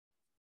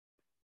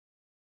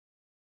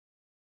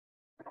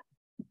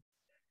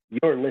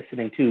You're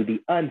listening to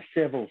the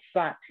uncivil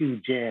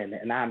Satu Jinn,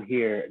 and I'm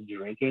here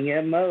drinking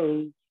at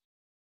Moe's.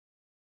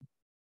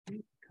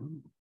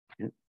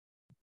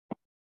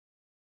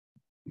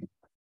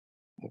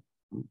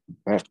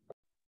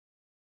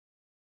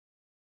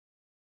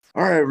 All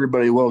right,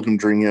 everybody, welcome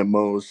to Drinkin at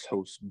Moe's.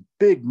 Host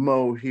Big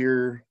Mo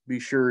here. Be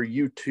sure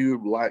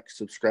YouTube, like,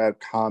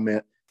 subscribe,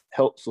 comment.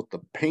 Helps with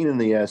the pain in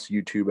the ass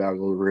YouTube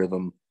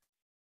algorithm.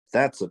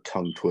 That's a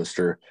tongue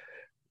twister.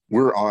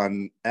 We're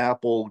on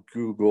Apple,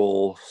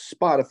 Google,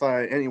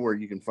 Spotify, anywhere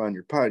you can find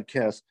your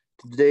podcast.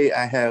 Today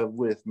I have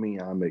with me,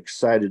 I'm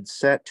excited,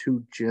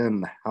 Satu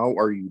Jinn. How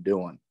are you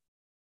doing?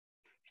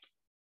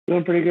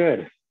 Doing pretty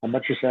good. How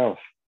about yourself?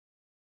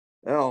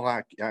 Well,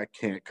 I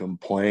can't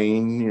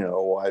complain.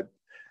 I've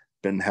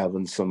been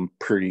having some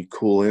pretty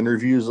cool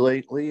interviews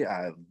lately.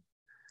 I've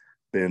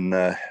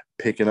been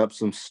picking up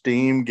some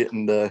steam,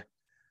 getting to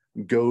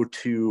go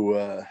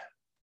to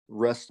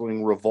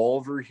Wrestling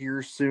Revolver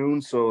here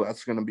soon, so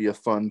that's going to be a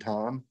fun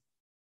time.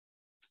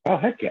 Oh,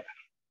 heck yeah.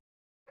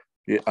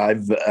 Yeah,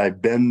 I've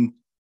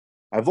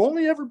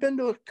only ever been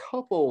to a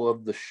couple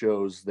of the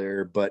shows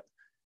there, but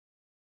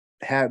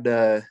had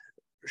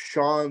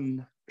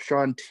Sean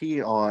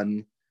T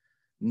on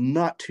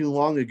not too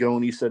long ago,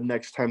 and he said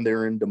next time they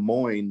were in Des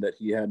Moines that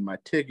he had my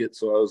ticket.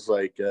 So I was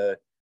like,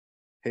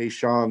 hey,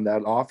 Sean,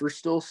 that offer's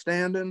still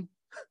standing?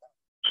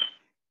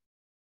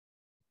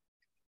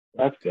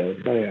 That's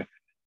good. Oh, yeah.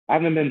 I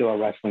haven't been to a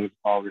Wrestling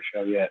Revolver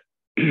show yet.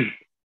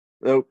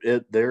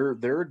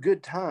 They're a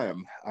good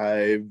time.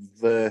 I've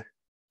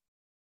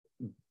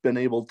been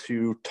able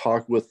to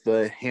talk with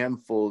a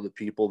handful of the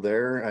people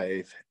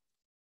there.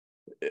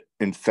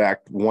 In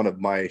fact, one of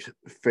my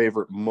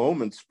favorite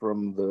moments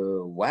from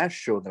the last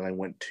show that I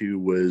went to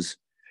was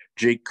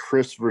Jake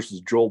Chris versus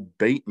Joel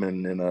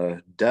Bateman in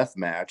a death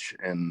match,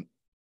 and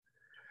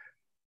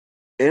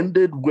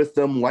ended with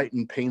them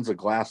lighting panes of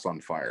glass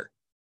on fire.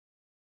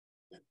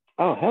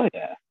 Oh, hell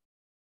yeah.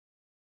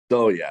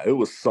 Oh, yeah, it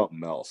was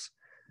something else.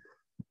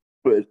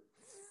 But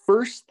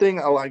first thing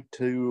I like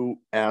to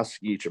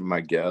ask each of my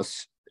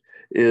guests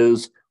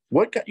is,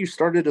 what got you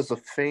started as a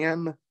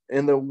fan,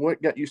 and then what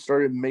got you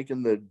started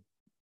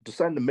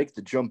deciding to make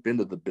the jump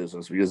into the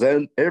business? Because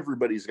then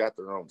everybody's got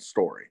their own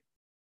story.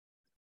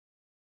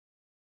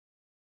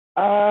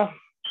 I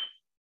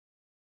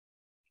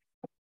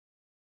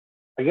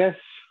guess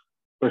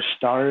for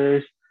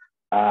starters,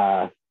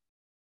 I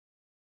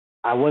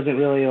wasn't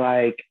really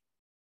like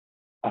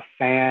a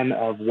fan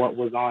of what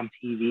was on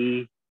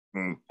TV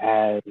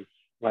as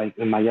like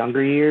in my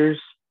younger years.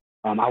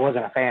 I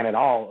wasn't a fan at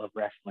all of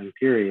wrestling,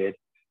 period.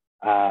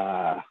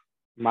 My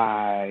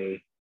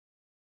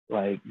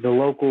like the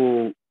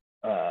local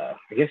I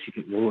guess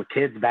we were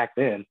kids back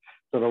then.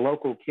 So the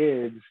local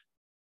kids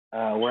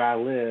where I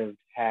lived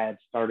had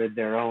started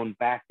their own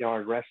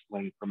backyard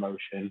wrestling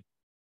promotion.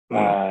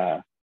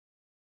 And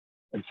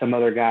some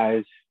other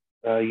guys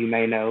you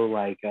may know,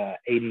 like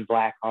Aiden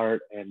Blackheart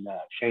and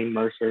Shane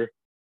Mercer.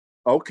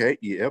 Okay,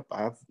 yep,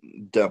 I've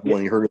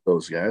definitely heard of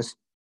those guys.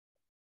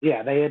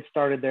 Yeah, they had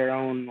started their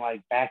own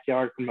like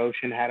backyard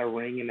promotion, had a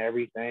ring and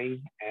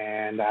everything.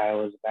 And I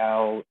was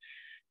about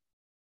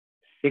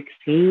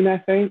 16, I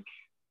think,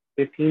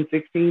 15,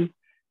 16.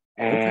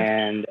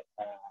 And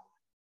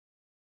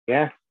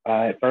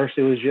at first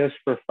it was just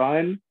for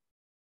fun.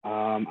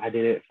 I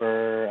did it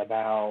for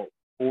about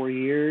 4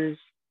 years,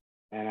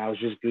 and I was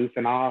just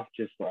goofing off,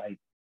 just like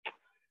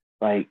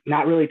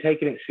not really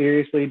taking it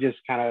seriously, just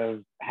kind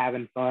of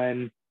having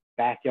fun,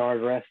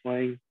 backyard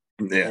wrestling.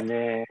 Yeah. And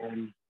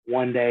then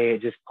one day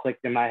it just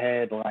clicked in my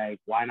head, like,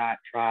 why not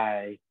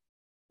try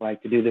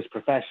like to do this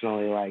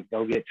professionally, like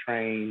go get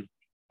trained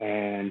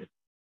and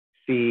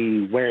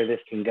see where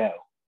this can go.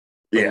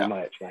 Pretty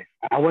much. Like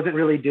I wasn't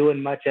really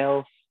doing much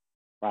else.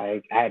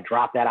 Like I had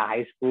dropped out of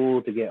high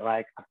school to get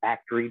like a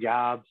factory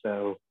job,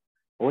 so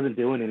I wasn't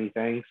doing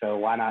anything. So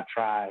why not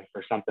try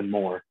for something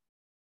more?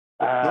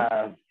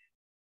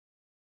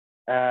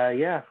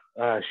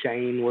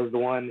 Shane was the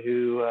one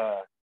who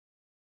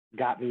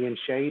got me in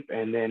shape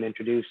and then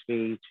introduced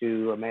me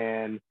to a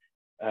man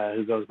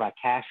who goes by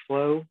Cash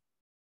Flow.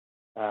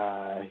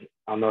 I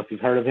don't know if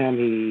you've heard of him.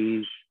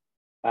 He's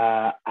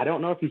I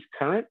don't know if he's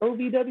current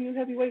OVW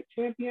heavyweight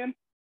champion,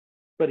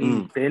 but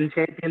he's been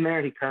champion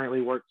there. He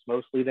currently works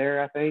mostly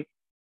there, I think.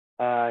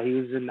 He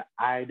was an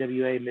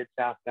IWA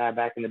Mid-South guy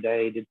back in the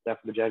day, did stuff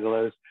for the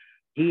Juggalos.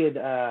 He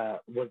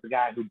was the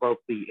guy who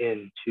broke me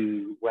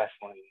into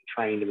wrestling,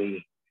 trained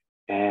me.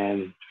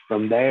 And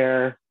from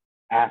there,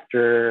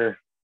 after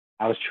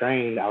I was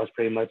trained, I was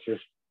pretty much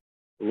just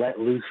let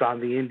loose on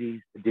the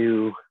indies to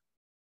do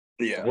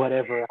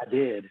whatever I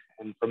did.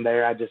 And from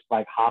there, I just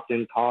like hopped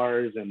in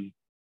cars and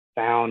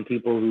found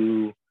people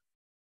who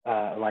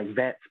like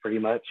vets pretty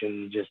much,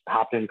 and just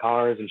hopped in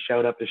cars and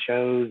showed up to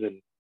shows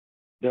and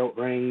built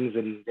rings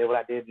and did what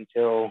I did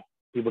until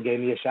people gave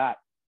me a shot.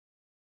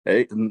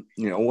 Hey, and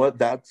you know what?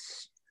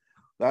 That's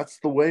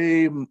the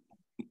way,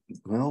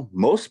 well,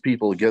 most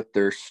people get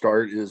their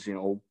start is,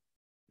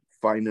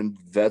 finding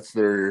vets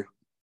that are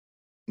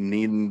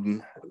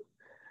needing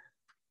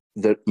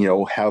that,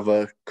 have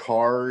a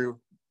car,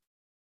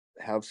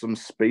 have some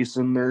space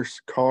in their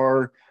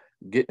car,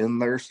 get in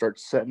there, start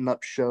setting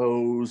up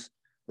shows.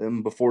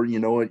 Then before you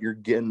know it, you're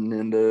getting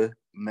into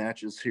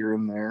matches here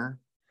and there.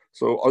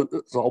 So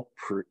it's all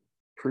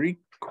pretty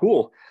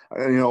cool.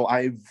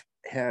 I've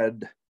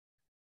had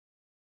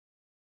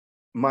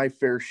my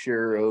fair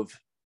share of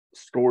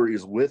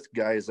stories with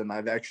guys, and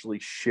I've actually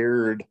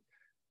shared.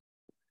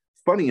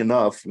 Funny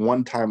enough,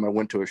 one time I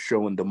went to a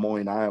show in Des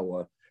Moines,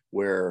 Iowa,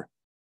 where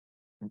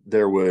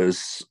there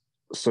was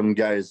some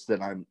guys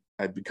that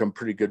I've become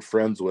pretty good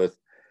friends with,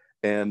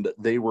 and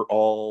they were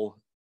all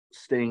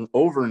staying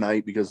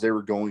overnight because they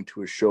were going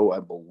to a show, I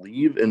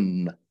believe,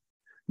 in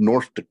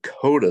North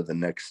Dakota the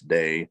next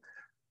day.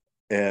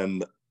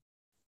 And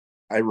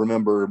I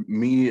remember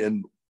me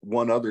and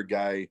one other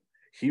guy,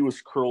 he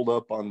was curled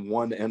up on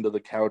one end of the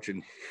couch,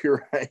 and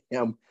here I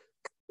am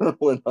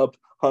curling up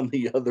on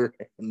the other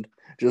end,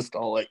 just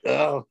all like,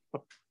 oh.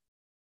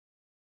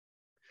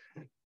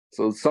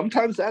 So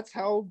sometimes that's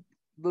how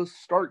the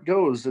start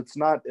goes. It's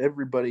not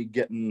everybody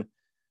getting,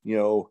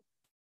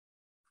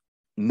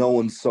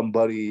 knowing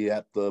somebody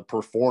at the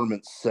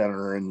performance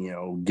center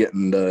and,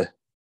 getting to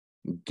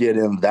get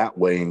in that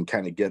way and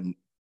kind of getting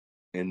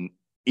an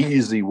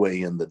easy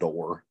way in the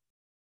door.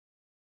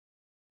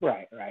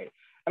 Right.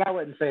 And I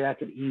wouldn't say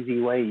that's an easy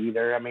way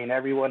either. I mean,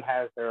 everyone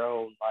has their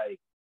own like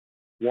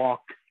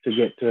walk to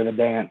get to the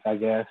dance, I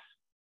guess.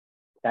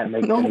 That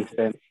makes any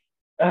sense.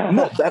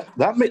 No,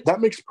 that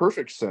makes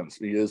perfect sense,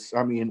 because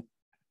I mean,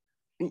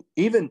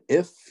 even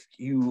if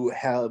you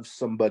have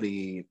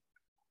somebody,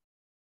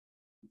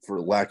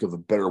 for lack of a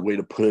better way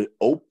to put it,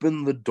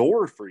 open the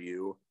door for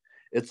you,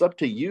 it's up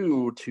to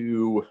you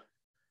to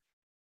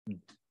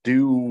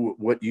do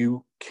what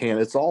you can.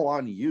 It's all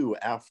on you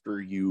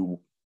after you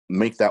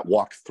make that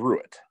walk through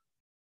it.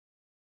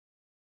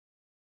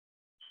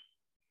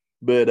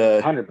 But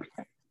 100%.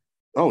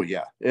 Oh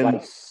yeah,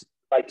 and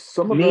like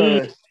some of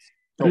me,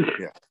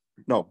 yeah.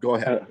 No, go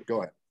ahead.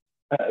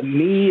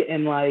 Me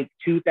in like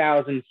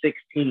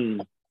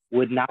 2016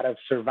 would not have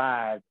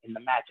survived in the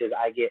matches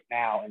I get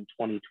now in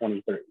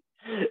 2023.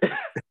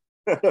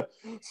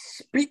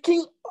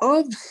 Speaking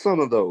of some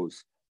of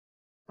those,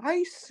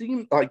 I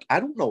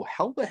don't know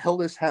how the hell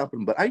this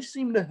happened, but I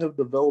seem to have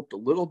developed a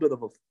little bit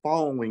of a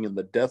following in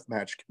the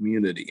deathmatch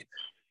community.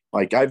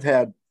 Like, I've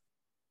had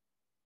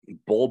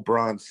Bull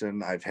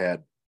Bronson, I've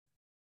had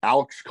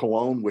Alex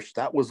Colon, which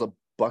that was a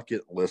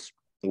bucket list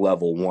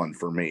level one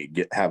for me,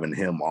 having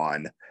him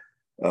on.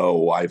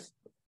 Oh, I've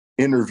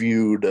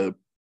interviewed a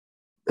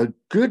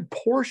good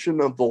portion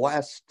of the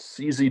last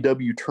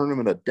CZW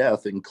Tournament of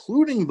Death,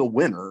 including the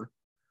winner.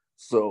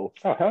 So,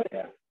 oh hell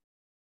yeah,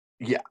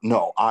 yeah,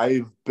 no,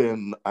 I've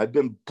been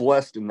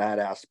blessed in that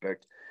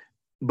aspect.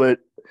 But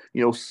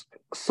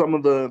some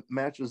of the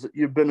matches that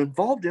you've been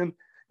involved in,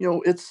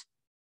 it's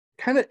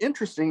kind of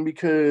interesting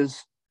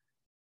because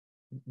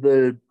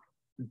the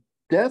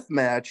death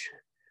match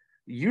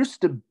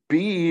used to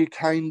be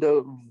kind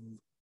of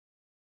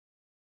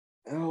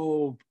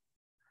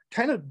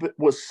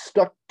was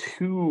stuck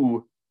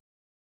to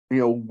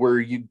where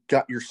you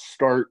got your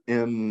start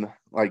in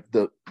like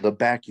the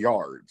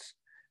backyards,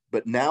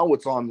 but now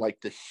it's on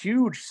like the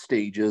huge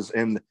stages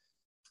and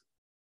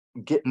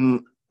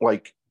getting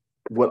like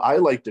what I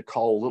like to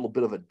call a little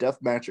bit of a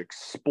deathmatch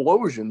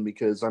explosion,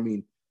 because I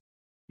mean,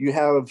 you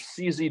have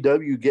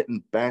CZW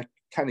getting back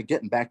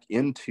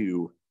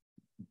into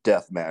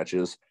death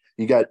matches.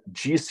 You got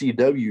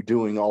GCW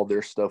doing all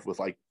their stuff with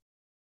like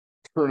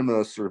Tournament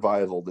of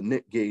Survival, the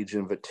Nick Gage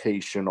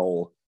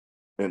Invitational,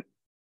 and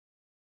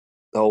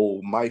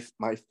my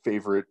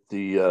favorite,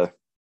 the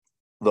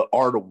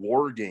Art of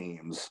War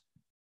games.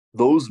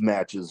 Those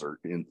matches are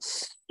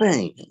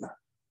insane.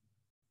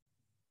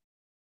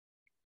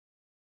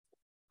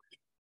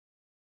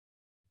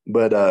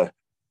 But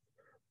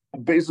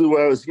basically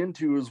what I was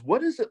into is,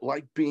 what is it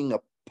like being a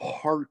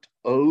part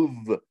of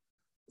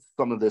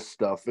some of this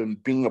stuff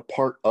and being a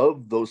part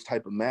of those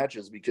type of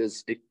matches?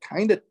 Because it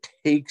kind of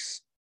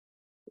takes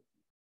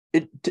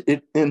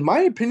it, in my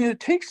opinion, it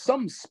takes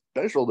something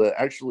special to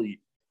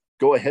actually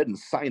go ahead and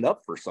sign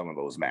up for some of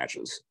those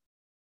matches.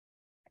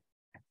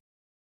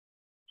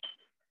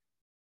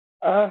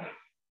 I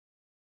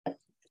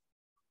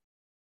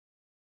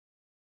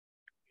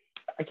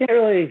can't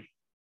really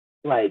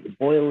like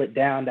boil it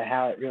down to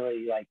how it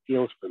really like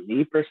feels for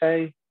me per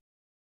se.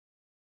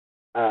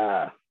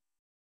 If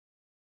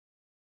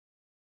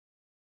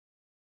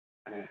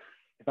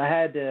I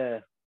had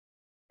to,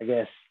 I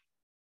guess,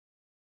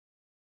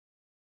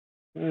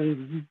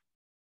 never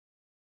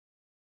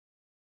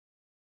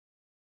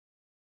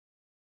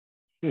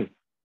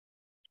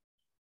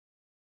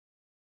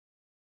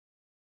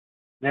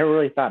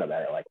really thought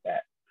about it like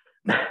that.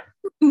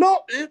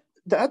 No,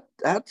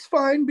 that's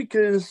fine,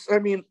 because I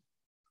mean,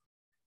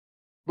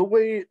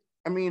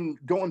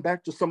 going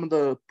back to some of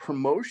the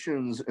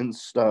promotions and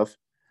stuff,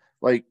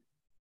 like,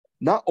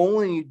 not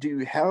only do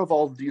you have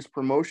all these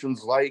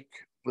promotions, like,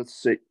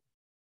 let's say,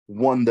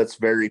 one that's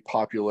very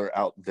popular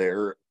out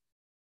there,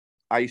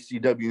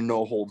 ICW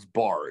No Holds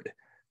Barred.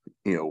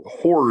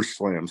 Horror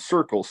Slam,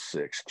 Circle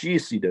Six,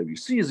 GCW,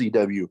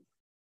 CZW,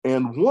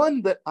 and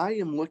one that I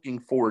am looking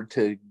forward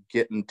to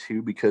getting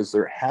to because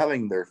they're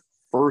having their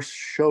first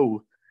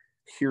show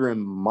here in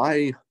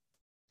my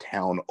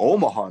town,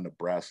 Omaha,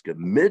 Nebraska.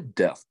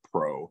 Mid-Death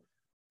Pro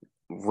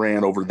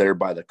ran over there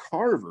by the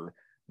Carver.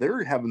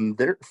 They're having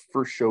their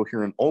first show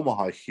here in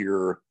Omaha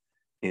here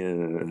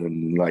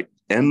in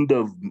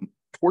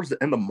towards the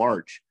end of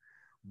March.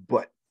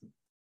 But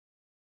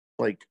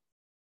like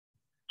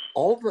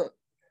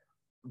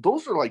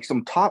those are like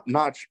some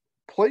top-notch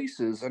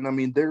places, and I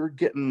mean they're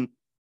getting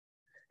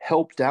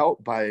helped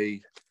out by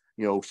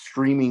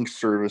streaming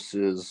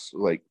services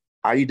like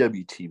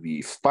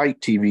IWTV,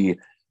 Fight TV,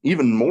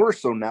 even more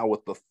so now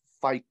with the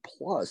Fight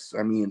Plus.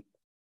 I mean,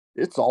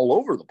 it's all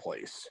over the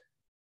place.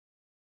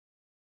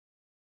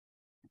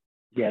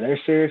 Yeah, there's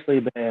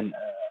seriously been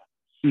a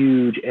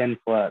huge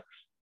influx.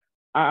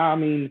 I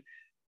mean,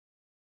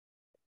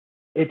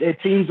 it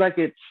seems like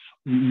it's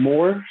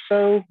more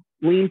so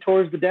lean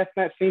towards the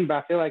deathmatch scene, but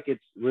I feel like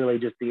it's really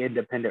just the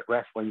independent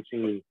wrestling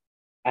scene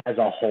as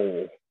a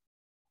whole.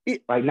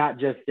 Like not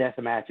just death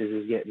matches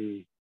is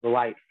getting the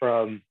light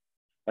from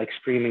like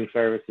streaming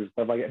services,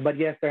 stuff like that. But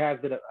yes, there has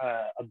been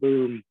a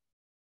boom,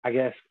 I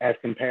guess, as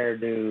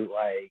compared to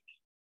like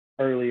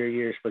earlier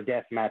years for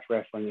deathmatch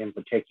wrestling in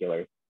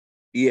particular.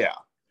 Yeah.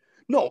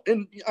 No,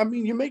 and I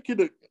mean, you make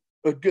it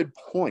a good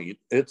point.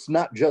 It's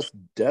not just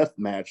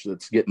deathmatch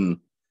that's getting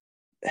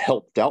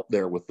helped out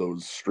there with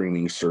those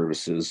streaming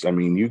services. I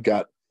mean, you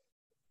got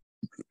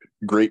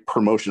great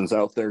promotions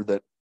out there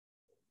that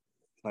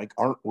like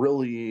aren't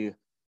really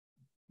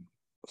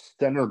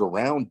centered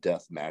around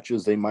death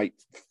matches. They might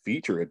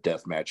feature a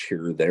death match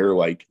here or there.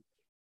 Like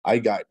I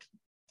got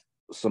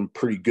some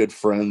pretty good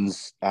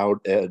friends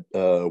out at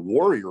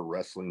Warrior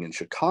Wrestling in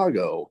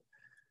Chicago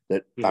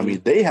that I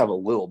mean they have a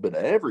little bit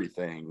of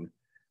everything,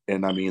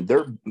 and I mean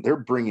they're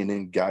bringing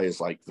in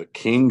guys like the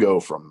Kingo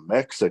from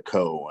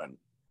Mexico, and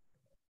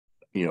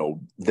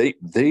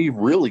they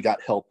really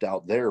got helped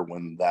out there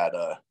when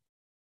that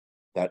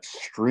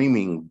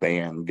streaming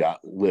ban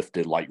got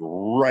lifted, like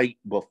right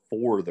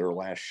before their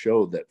last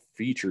show that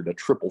featured a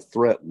triple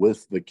threat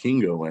with the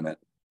Kingo in it.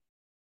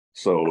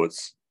 So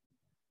it's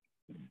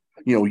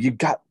you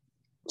got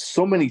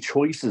so many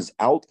choices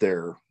out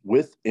there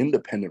with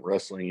independent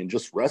wrestling and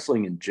just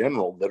wrestling in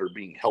general that are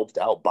being helped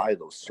out by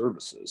those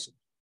services.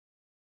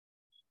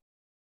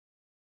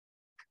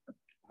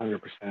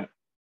 100%.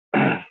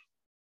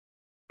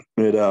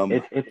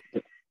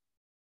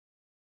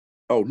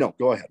 Oh no,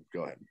 go ahead.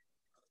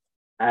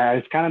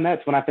 It's kind of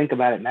nuts when I think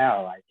about it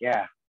now. Like,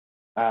 yeah,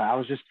 I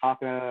was just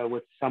talking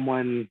with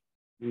someone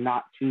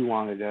not too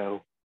long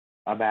ago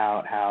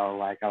about how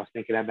like I was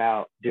thinking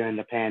about during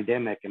the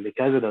pandemic, and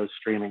because of those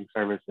streaming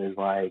services,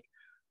 like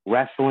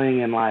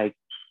wrestling and like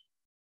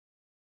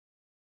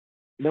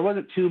there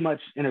wasn't too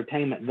much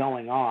entertainment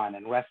going on,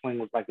 and wrestling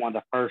was like one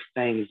of the first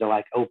things to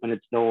like open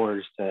its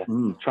doors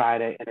to try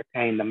to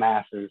entertain the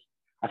masses.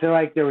 I feel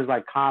like there was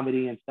like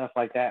comedy and stuff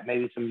like that,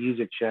 maybe some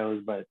music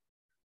shows, but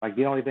like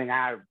the only thing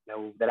I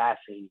know that I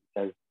see,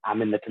 because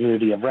I'm in the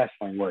community of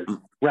wrestling, was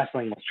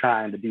wrestling was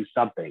trying to do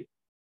something.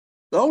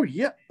 Oh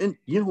yeah, and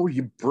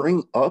you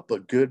bring up a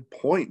good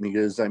point,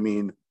 because I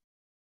mean,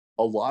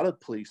 a lot of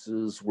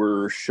places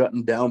were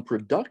shutting down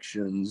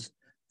productions,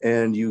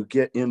 and you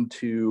get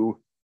into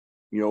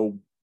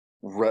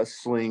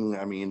wrestling.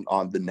 I mean,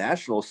 on the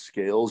national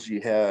scales, you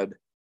had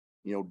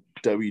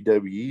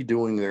WWE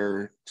doing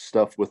their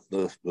stuff with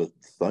the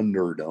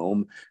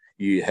Thunderdome.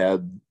 You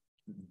had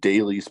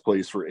Daly's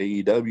place for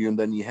AEW, and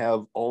then you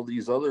have all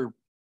these other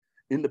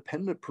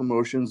independent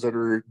promotions that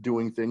are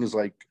doing things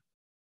like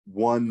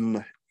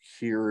one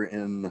here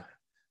in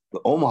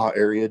the Omaha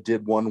area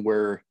did one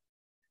where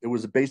it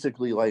was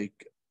basically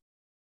like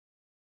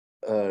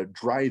a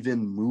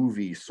drive-in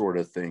movie sort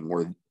of thing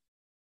where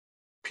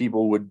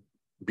people would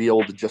be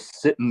able to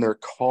just sit in their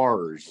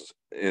cars,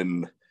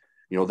 and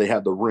they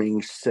had the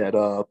ring set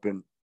up,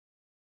 and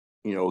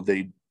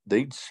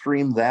they'd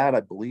stream that,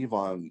 I believe,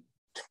 on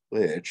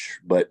Twitch.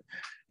 But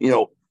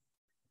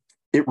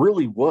it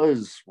really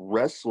was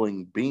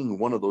wrestling being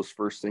one of those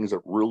first things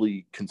that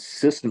really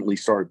consistently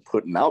started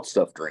putting out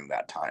stuff during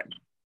that time.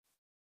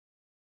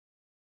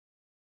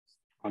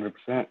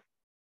 100%.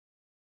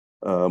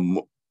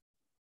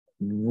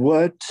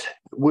 What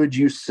would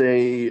you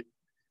say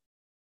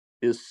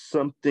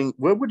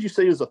what would you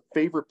say is a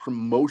favorite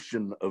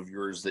promotion of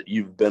yours that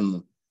you've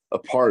been a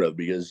part of?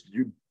 Because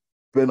you've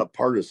been a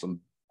part of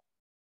some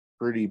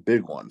pretty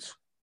big ones.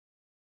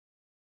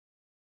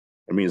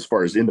 I mean, as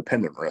far as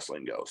independent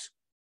wrestling goes.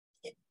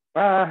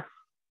 I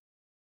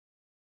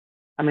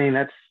mean,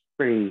 that's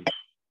pretty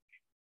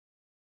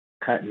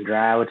cut and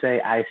dry. I would say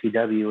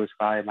ICW was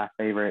probably my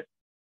favorite.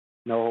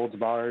 No holds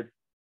barred.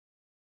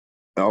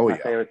 Oh, my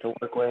favorite to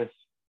work with.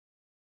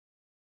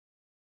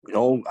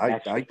 I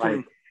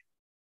can.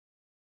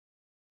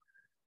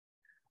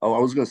 I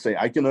was going to say,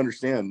 I can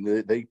understand.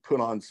 They put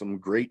on some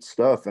great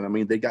stuff. And I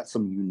mean, they got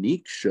some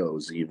unique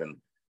shows even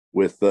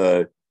with,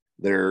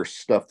 their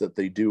stuff that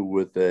they do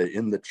with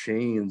In the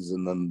Chains,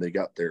 and then they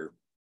got their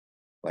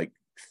like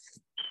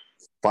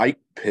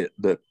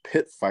the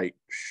pit fight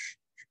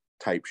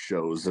type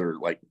shows that are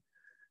like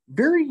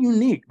very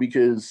unique,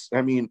 because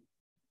I mean,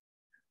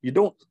 you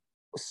don't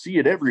see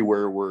it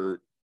everywhere,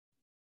 where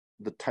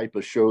the type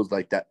of shows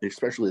like that,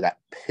 especially that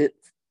pit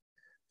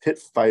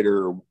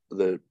fighter,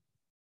 I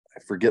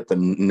forget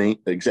the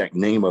exact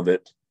name of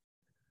it,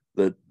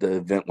 the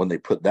event when they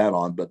put that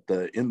on, but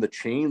the In the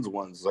Chains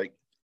ones, like,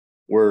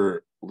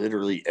 where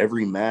literally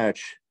every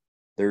match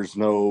there's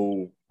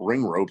no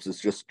ring ropes,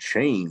 it's just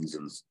chains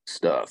and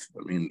stuff.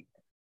 I mean,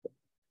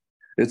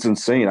 it's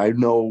insane. I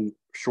know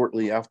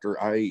shortly after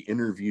I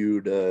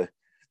interviewed the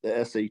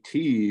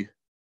SAT,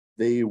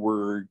 they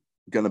were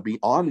going to be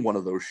on one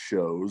of those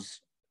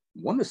shows.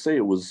 I want to say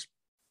it was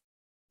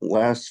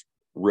last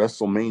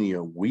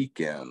WrestleMania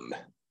weekend,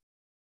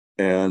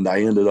 and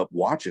I ended up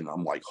watching.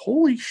 I'm like,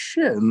 holy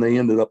shit. And they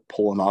ended up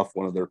pulling off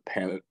one of their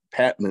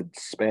patented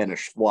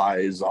Spanish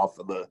flies off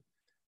of the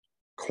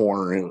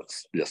corner, and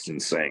it's just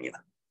insane.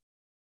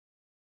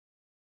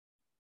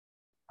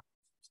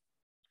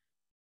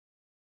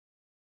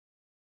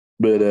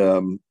 But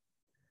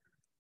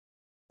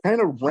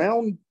kind of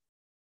round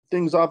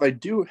things off, I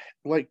do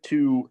like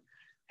to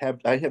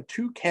I have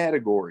two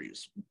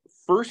categories.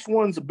 First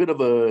one's a bit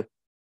of a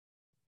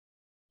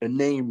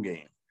name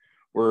game,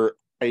 where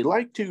I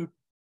like to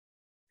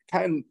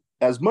kind of,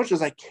 as much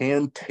as I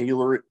can,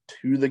 tailor it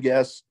to the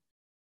guest,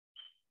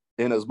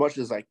 and as much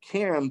as I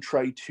can,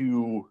 try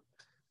to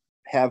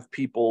have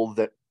people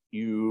that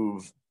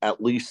you've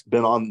at least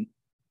been on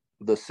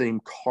the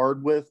same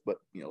card with. But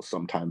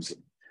sometimes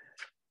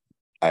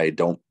I'm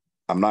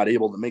not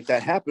able to make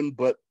that happen.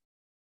 But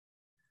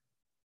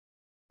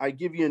I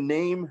give you a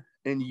name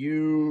and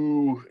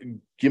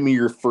you give me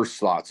your first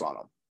thoughts on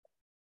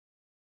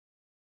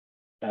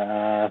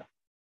them.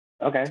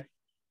 Okay.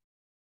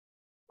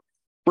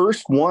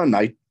 First one,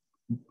 I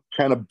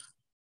kind of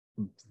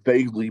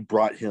vaguely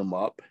brought him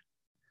up.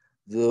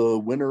 The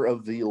winner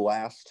of the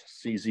last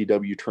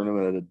CZW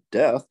Tournament of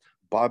Death,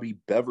 Bobby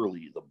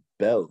Beverly, the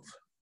Bev.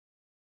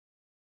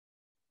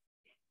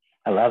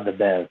 I love the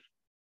Bev.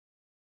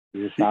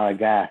 He's a solid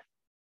guy.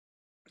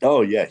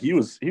 Oh yeah, he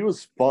was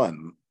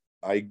fun.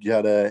 I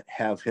gotta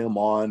have him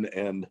on,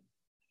 and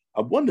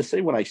I wanted to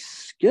say when I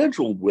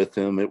scheduled with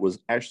him, it was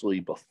actually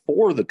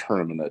before the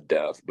Tournament of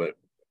Death, but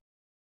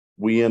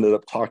we ended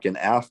up talking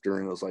after,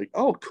 and it was like,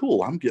 oh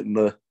cool, I'm getting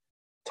to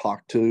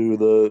talk to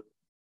the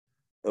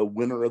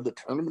winner of the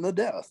Tournament of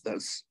Death.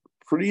 That's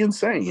pretty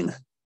insane.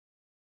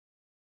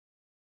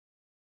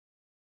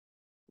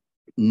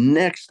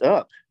 Next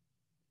up,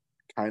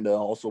 kind of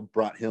also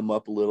brought him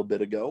up a little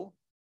bit ago.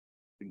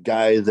 A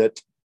guy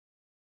that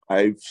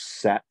I've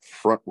sat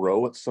front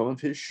row at some of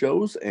his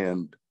shows,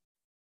 and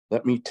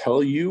let me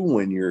tell you,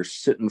 when you're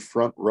sitting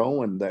front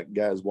row and that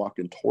guy's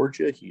walking towards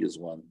you, he is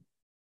one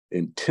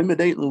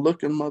intimidating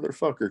looking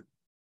motherfucker.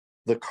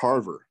 The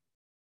Carver.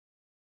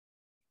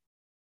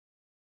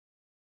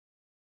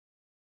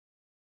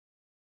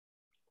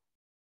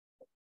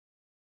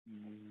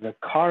 The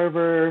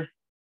Carver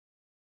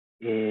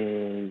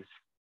is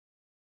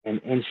an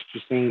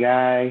interesting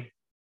guy, to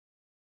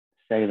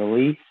say the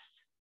least.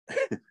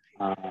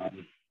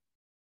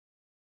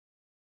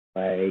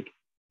 Like,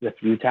 the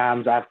few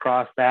times I've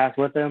crossed paths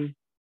with him,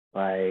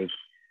 like,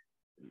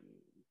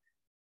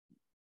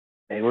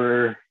 they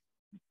were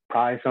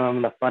probably some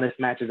of the funnest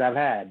matches I've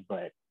had,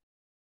 but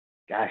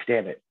gosh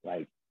damn it,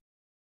 like,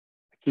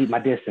 I keep my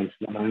distance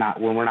when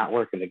we're not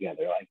working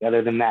together. Like,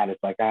 other than that,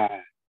 it's like,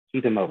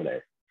 keep him over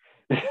there.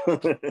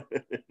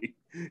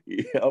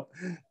 Yep,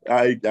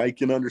 I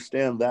can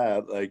understand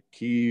that. Like,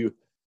 he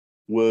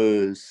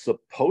was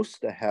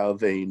supposed to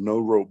have a no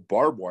rope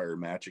barbed wire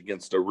match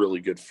against a really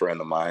good friend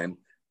of mine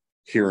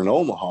here in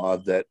Omaha.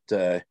 That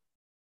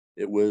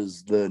it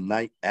was the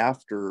night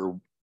after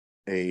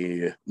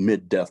a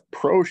mid-death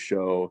pro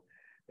show,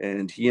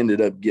 and he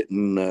ended up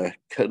getting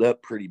cut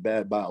up pretty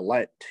bad by a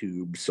light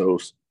tube. So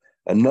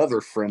another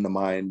friend of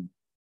mine,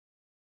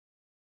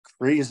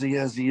 crazy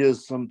as he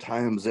is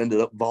sometimes, ended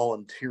up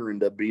volunteering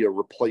to be a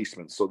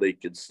replacement so they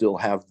could still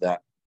have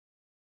that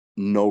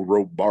no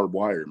rope barbed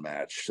wire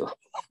match. So.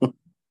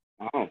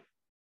 Oh,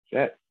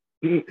 shit.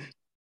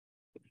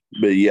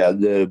 But yeah,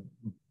 the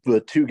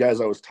two guys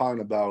I was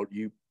talking about,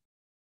 you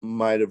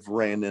might have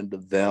ran into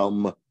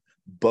them,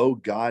 Bo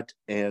Gott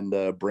and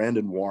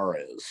Brandon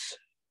Juarez.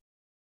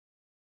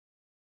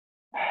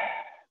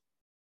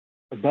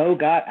 Bo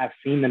Gott, I've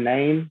seen the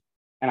name,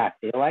 and I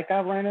feel like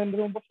I've ran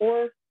into him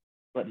before,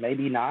 but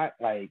maybe not.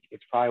 Like,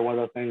 it's probably one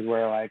of those things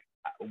where, like,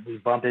 we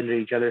bump into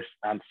each other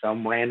on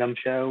some random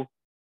show,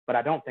 but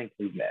I don't think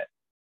we've met.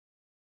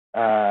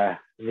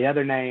 The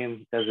other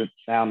name doesn't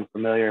sound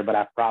familiar, but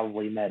I've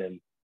probably met him.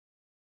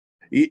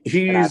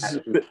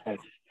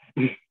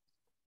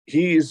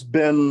 He's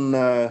been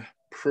a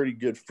pretty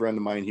good friend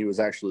of mine. He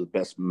was actually the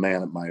best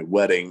man at my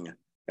wedding.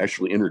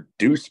 Actually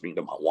introduced me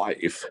to my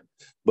wife.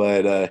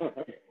 But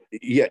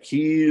yeah,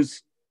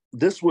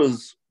 this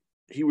was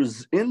he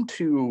was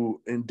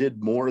into and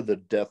did more of the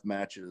death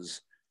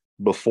matches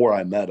before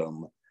I met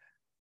him.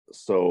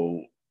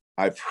 So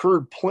I've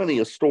heard plenty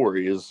of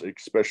stories,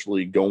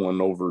 especially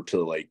going over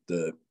to like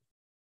the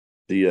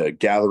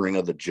gathering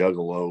of the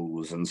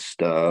juggalos and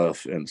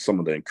stuff, and some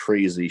of the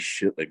crazy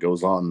shit that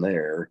goes on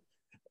there.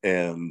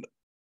 And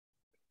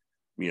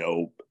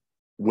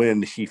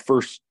when he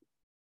first,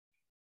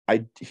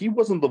 he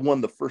wasn't the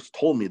one that first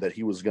told me that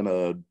he was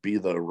gonna be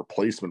the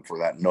replacement for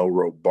that no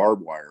rope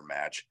barbed wire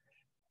match.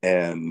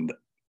 And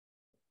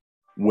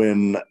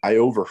when I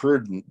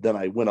overheard, then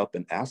I went up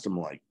and asked him,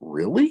 like,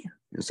 really?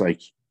 It's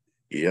like,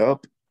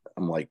 yep.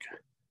 I'm like,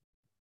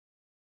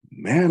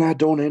 man, I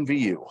don't envy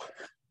you.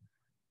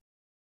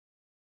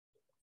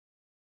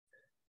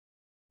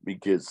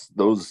 Because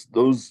those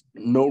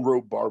no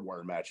rope barbed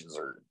wire matches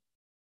are.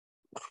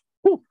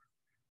 Whew.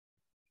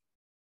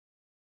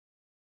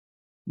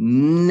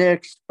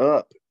 Next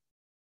up,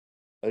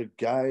 a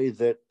guy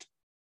that,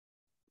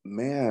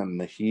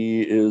 man,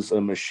 he is a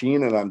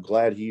machine, and I'm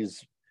glad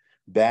he's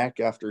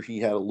back after he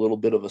had a little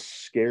bit of a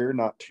scare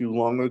not too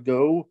long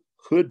ago.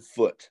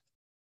 Hoodfoot.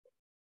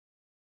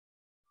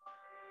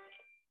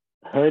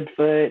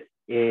 Hoodfoot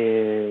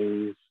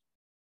is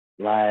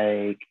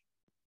like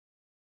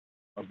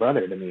a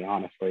brother to me,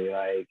 honestly.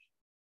 Like,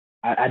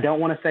 I don't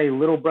want to say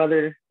little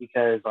brother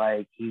because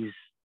like he's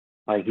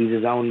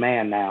his own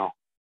man now,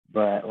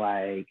 but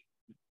like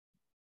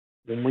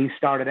when we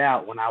started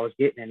out, when I was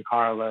getting in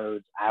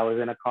carloads, I was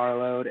in a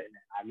carload, and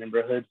I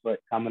remember Hoodfoot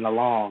coming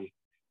along,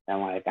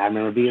 and like I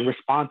remember being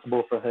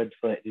responsible for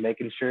Hoodfoot and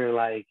making sure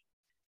like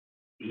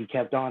he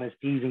kept on his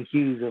P's and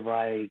Q's of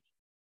like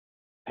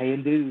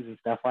paying dues and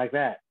stuff like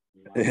that.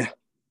 Like, Yeah.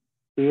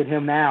 seeing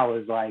him now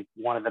is like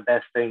one of the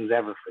best things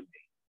ever for me.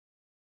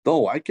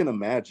 Though I can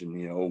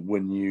imagine,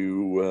 when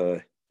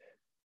you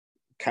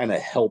kind of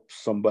help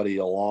somebody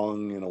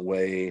along in a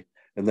way,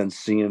 and then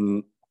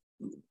seeing,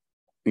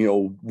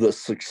 the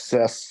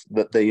success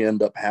that they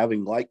end up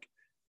having, like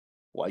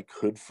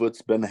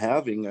Hoodfoot's been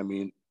having. I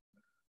mean,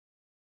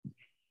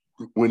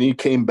 when he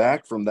came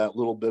back from that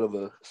little bit of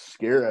a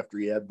scare after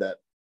he had that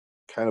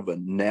kind of a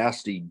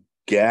nasty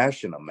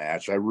gash in a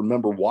match, I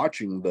remember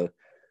watching the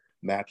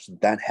match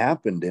that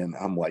happened in.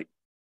 I'm like,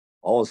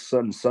 all of a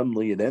sudden,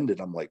 suddenly it ended.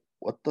 I'm like,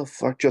 what the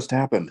fuck just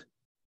happened?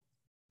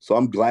 So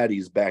I'm glad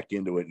he's back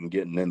into it and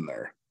getting in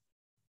there.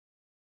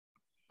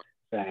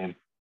 Same.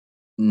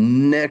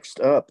 Next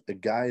up, a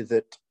guy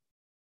that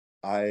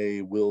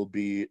I'm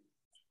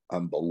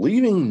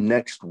believing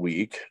next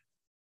week,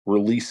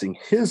 releasing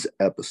his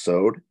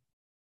episode,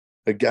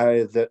 a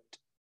guy that,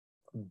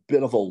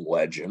 bit of a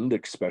legend,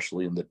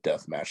 especially in the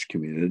deathmatch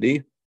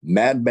community,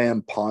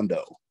 Madman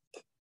Pondo.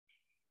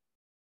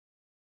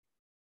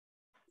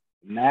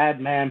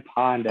 Madman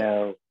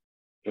Pondo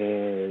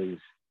is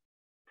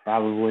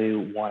probably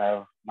one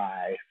of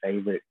my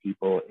favorite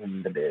people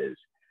in the biz.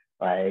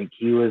 Like,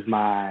 he was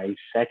my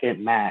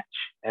second match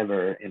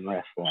ever in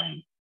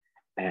wrestling.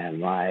 And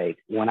like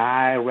when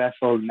I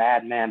wrestled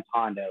Madman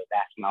Pondo,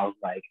 that's when I was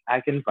like,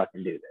 I can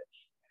fucking do this.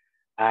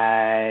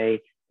 I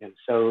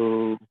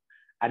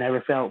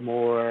never felt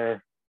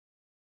more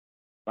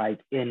like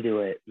into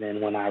it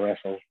than when I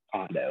wrestled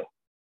Pondo.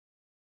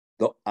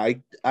 Though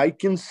I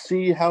can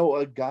see how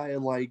a guy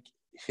like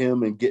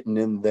him and getting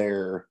in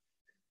there,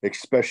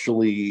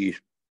 especially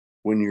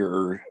when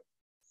you're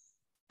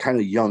kind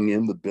of young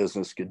in the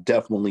business, could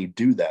definitely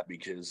do that.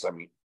 Because I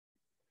mean,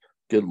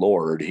 good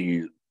Lord,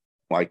 he,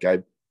 like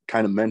I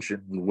kind of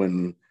mentioned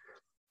when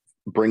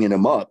bringing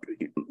him up,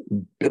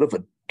 bit of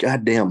a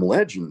goddamn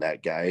legend,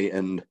 that guy.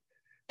 And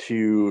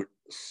to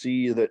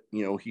see that,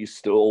 he's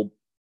still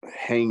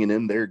hanging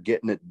in there,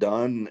 getting it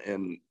done.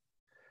 And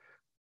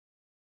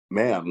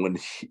man,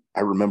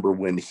 I remember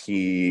when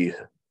he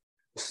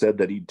said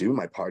that he'd do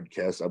my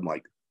podcast, I'm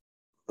like,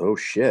 oh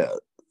shit.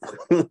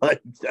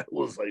 Like, that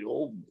was like,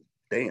 oh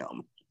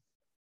damn.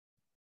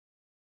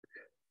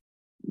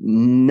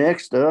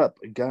 Next up,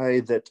 a guy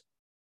that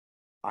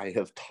I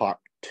have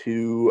talked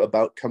to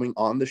about coming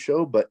on the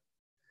show, but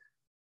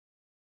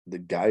the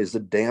guy's a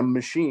damn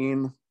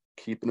machine,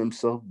 keeping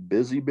himself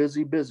busy.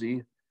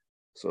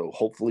 So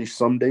hopefully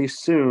someday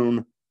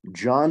soon,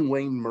 John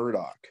Wayne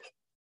Murdoch.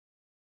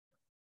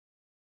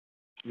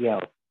 Yo,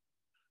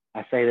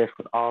 I say this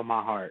with all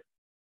my heart.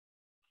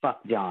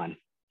 Fuck John.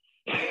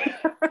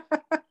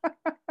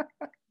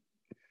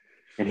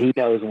 And he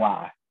knows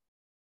why.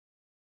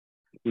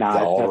 Nah,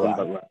 it's All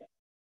nothing right.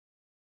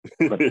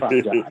 but fuck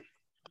John.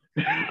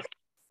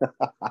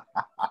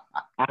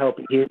 I hope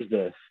he hears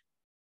this.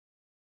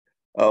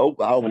 Oh,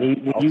 when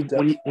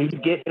you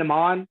get him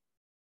on,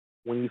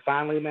 when you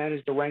finally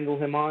manage to wrangle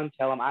him on,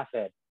 tell him I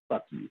said,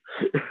 fuck you.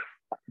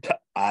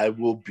 I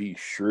will be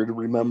sure to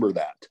remember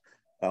that.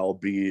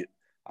 You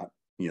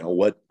know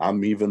what?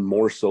 I'm even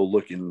more so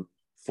looking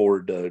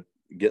forward to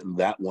getting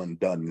that one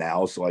done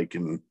now, so I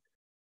can,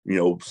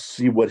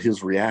 see what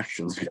his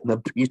reaction's going to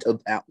be to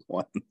that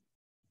one.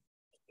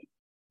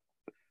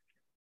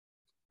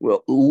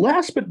 Well,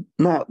 last but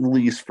not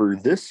least for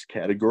this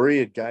category,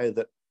 a guy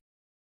that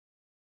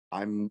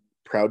I'm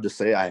proud to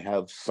say I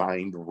have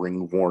signed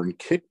ring-worn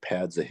kick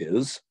pads of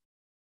his.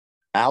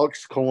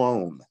 Alex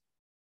Colon.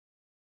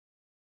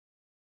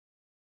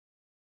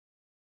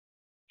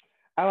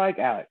 I like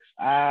Alex.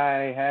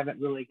 I haven't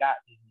really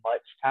gotten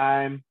much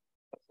time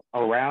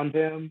around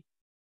him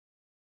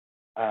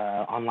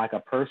on like a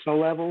personal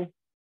level.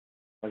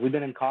 Like we've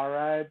been in car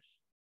rides,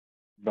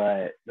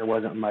 but there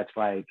wasn't much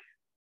like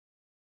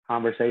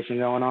conversation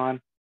going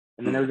on.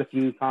 And then there was a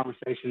few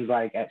conversations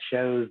like at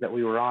shows that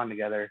we were on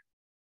together.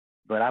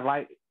 But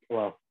I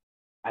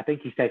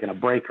think he's taking a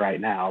break right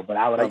now, but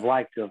I would have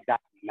liked to have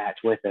gotten a match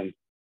with him.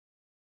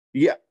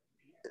 Yeah.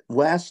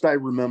 Last I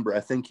remember, I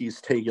think he's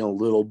taking a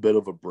little bit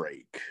of a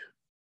break.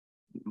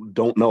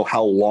 Don't know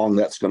how long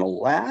that's going to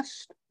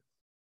last.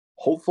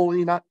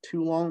 Hopefully not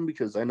too long,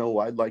 because I know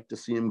I'd like to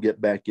see him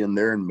get back in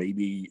there, and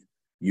maybe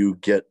you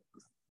get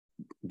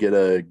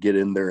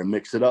in there and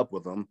mix it up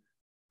with him.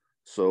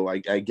 So I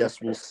guess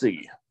we'll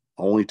see.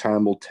 Only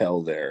time will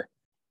tell there.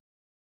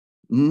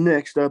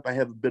 Next up, I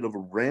have a bit of a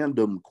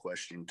random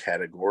question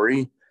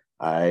category.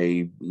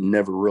 I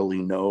never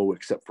really know,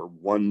 except for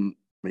one,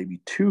 maybe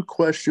two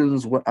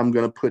questions, what I'm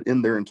going to put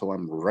in there until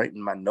I'm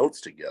writing my notes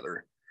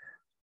together.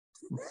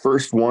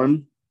 First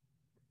one,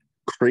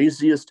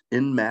 craziest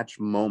in-match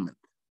moment.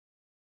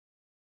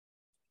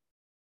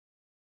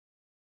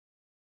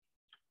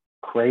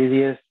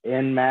 Craziest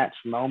in-match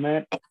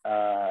moment?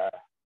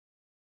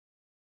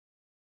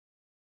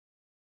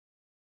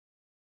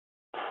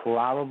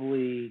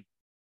 Probably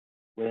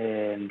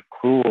when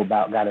Cruel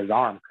about got his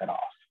arm cut off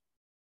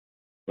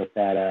with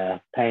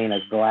that pane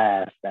of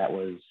glass that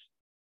was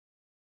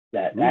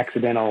that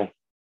accidental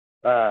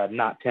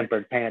not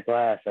tempered pane of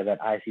glass of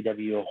that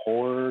ICW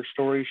horror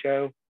story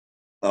show.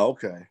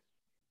 Okay.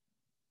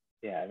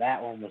 Yeah,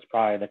 that one was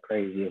probably the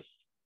craziest.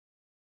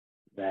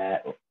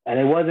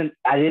 And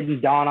I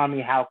didn't dawn on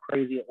me how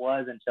crazy it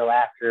was until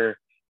after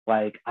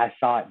like I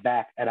saw it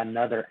back at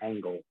another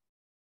angle.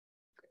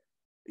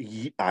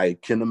 I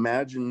can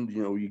imagine,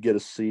 you get a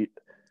seat,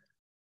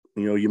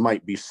 you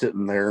might be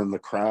sitting there in the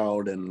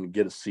crowd and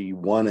get to see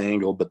one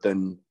angle, but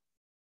then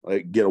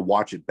like get to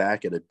watch it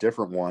back at a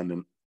different one,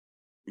 and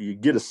you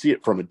get to see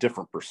it from a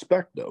different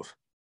perspective.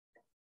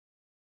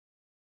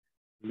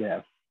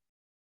 Yeah.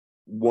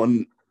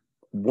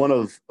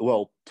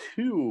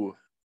 Two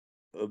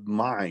of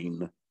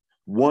mine.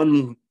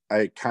 One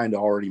I kind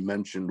of already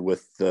mentioned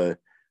with the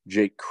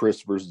Jake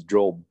Chris versus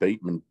Joel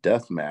Bateman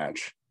death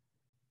match,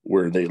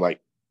 where they like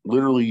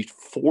literally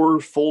 4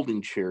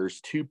 folding chairs,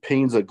 2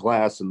 panes of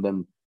glass, and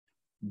then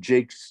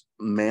Jake's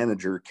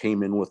manager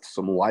came in with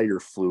some lighter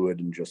fluid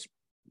and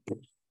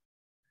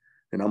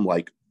I'm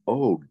like,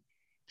 oh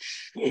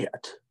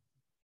shit.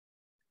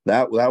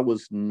 That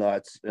was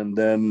nuts. And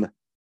then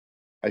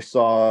I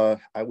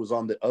was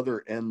on the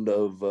other end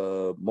of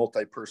a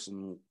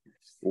multi-person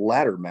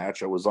ladder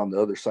match. I was on the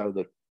other side of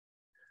the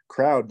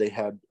crowd. They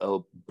had a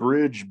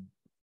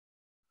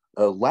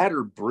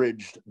ladder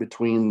bridged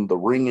between the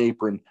ring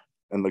apron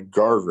and the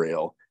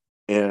guardrail.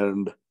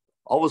 And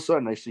all of a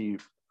sudden I see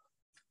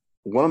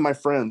one of my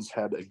friends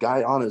had a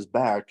guy on his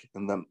back,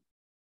 and then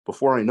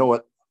before I know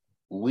it,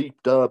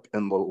 leaped up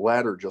and the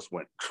ladder just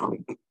went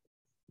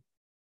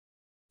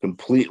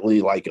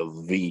completely like a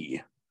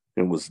V.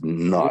 It was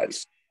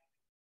nuts.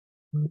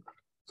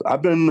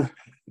 So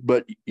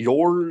but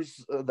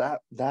yours,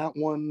 that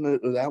one,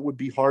 that would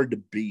be hard to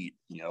beat.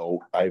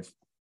 I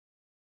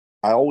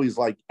always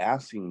like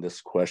asking this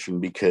question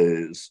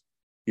because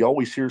you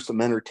always hear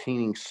some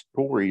entertaining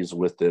stories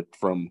with it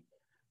from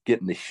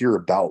getting to hear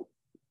about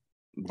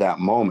that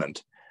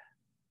moment.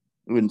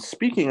 And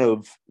speaking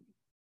of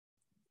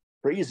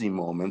crazy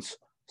moments,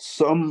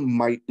 some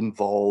might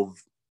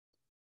involve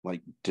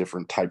like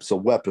different types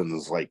of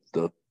weapons, like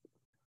the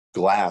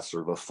glass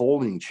or the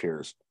folding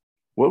chairs.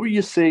 What would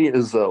you say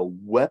is a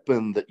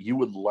weapon that you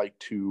would like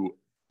to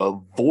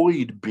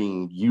avoid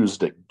being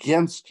used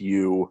against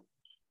you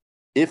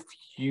if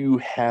you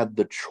had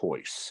the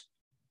choice?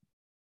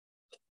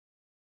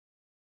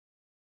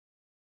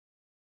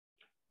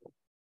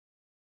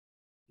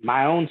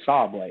 My own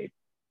saw blade.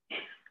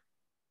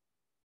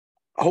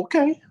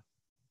 Okay.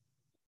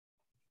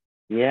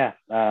 Yeah,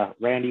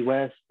 Randy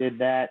West did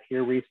that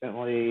here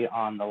recently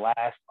on the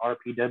last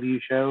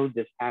RPW show.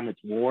 This time it's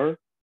War.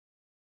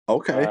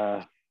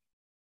 Okay.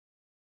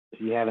 If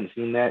you haven't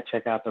seen that,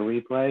 check out the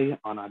replay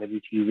on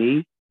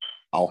IWTV.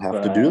 I'll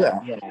have to do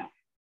that. Yeah,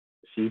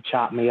 she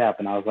chopped me up,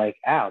 and I was like,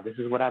 "Ow, this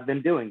is what I've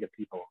been doing to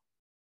people.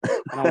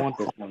 I don't want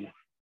this one."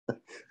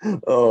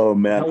 Oh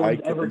man, no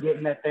one's ever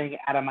getting that thing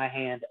out of my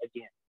hand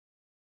again.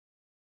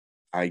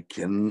 I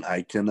can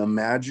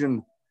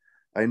imagine.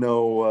 I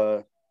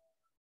know.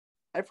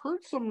 I've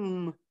heard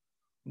some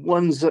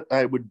ones that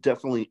I would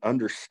definitely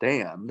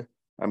understand.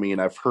 I mean,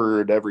 I've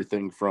heard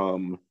everything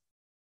from,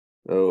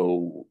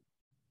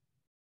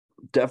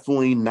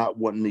 definitely not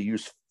wanting to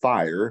use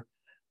fire,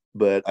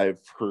 but I've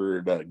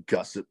heard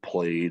gusset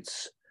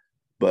plates.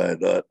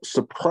 But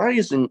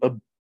surprising,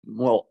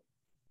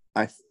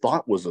 I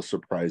thought was a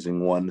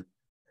surprising one.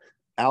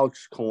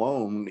 Alex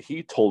Colon,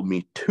 he told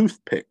me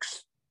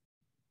toothpicks.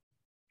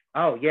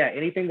 Oh yeah,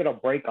 anything that'll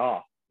break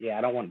off. Yeah,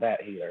 I don't want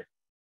that either.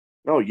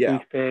 Oh yeah.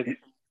 Toothpicks,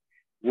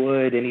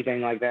 wood,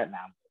 anything like that.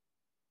 Now.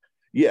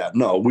 Yeah,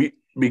 no, we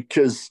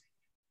because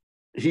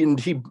he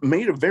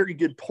made a very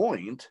good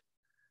point,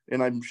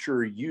 and I'm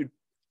sure you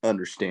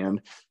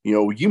understand.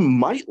 You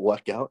might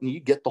luck out and you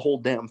get the whole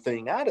damn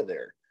thing out of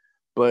there,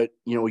 but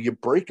you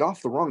break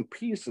off the wrong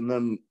piece, and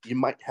then you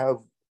might have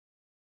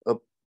a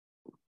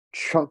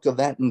chunk of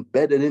that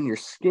embedded in your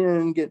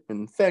skin, get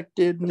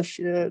infected and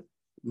shit.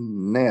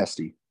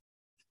 Nasty.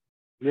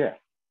 Yeah,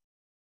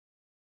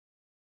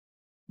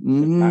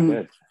 it's not Mm,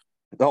 good.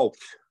 oh,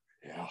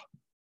 yeah.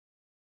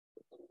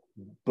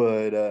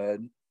 But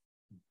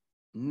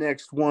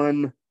next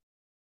one,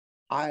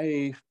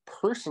 I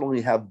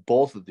personally have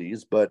both of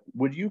these, but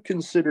would you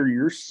consider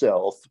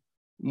yourself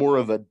more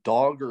of a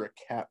dog or a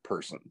cat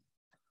person?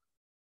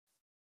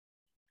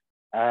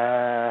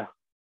 Uh,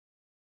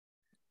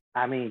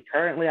 I mean,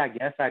 currently, I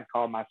guess I'd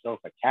call myself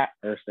a cat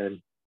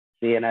person,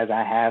 seeing as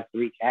I have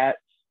three cats,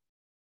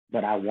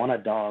 but I want a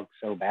dog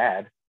so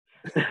bad.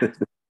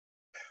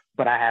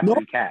 But I have No,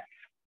 three cats.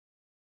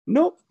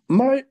 no,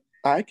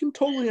 I can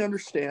totally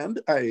understand.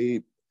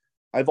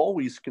 I've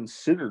always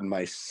considered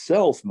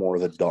myself more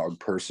of a dog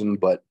person,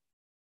 but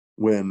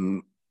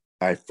when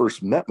I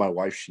first met my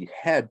wife, she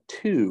had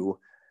two,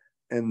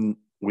 and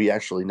we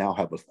actually now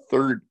have a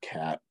third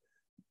cat,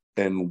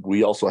 and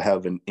we also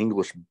have an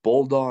English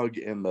bulldog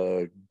and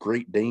a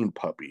Great Dane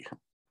puppy.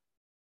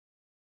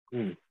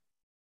 Hmm.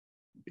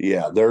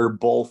 Yeah, they're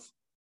both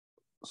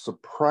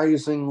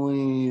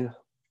surprisingly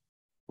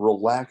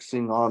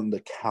relaxing on the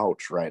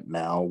couch right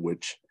now,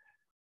 which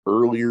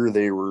earlier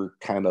they were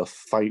kind of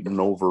fighting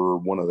over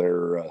one of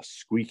their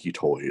squeaky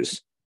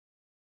toys.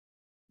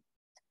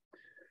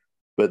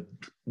 But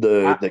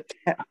the I, the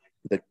cat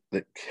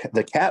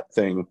the cat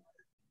thing,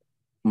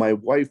 my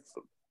wife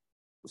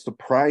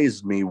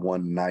surprised me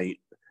one night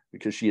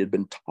because she had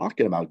been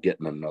talking about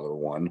getting another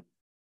one.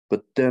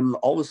 But then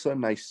all of a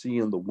sudden I see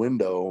in the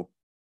window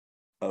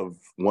of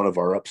one of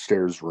our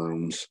upstairs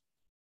rooms,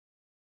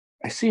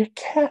 I see a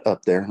cat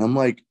up there, and I'm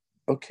like,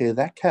 okay,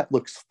 that cat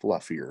looks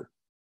fluffier.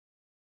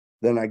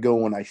 Then I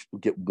go and I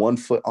get 1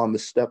 foot on the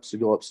steps to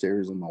go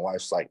upstairs, and my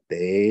wife's like,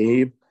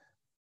 babe,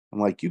 I'm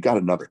like, you got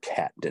another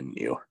cat, didn't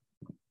you?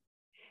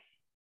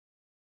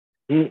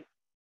 hmm.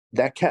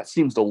 That cat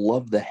seems to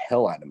love the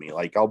hell out of me.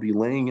 Like, I'll be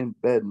laying in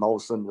bed, and all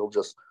of a sudden, it'll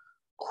just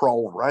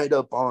crawl right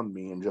up on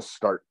me and just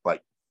start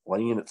like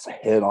laying its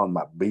head on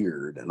my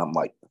beard. And I'm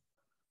like,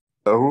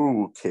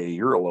 okay,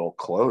 you're a little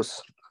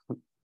close.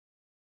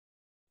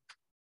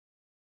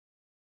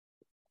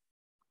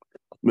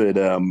 But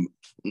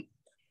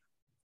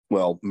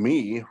well,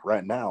 me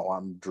right now,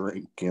 I'm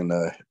drinking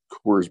a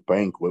Coors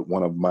Banquet,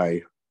 one of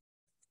my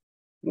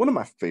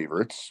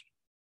favorites.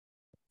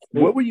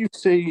 What would you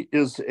say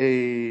is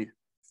a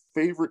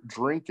favorite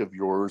drink of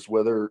yours,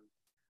 whether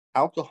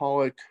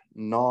alcoholic,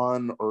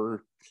 non,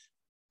 or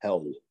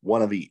hell,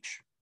 one of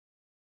each?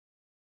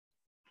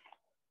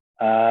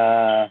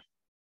 uh,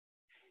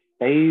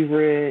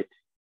 favorite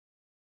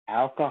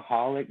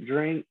alcoholic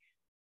drink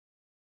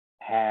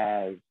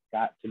has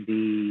got to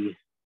be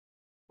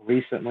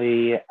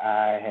recently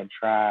I had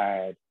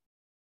tried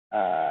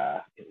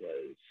it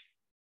was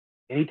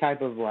any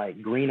type of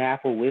like green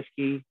apple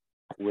whiskey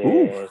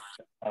Ooh, with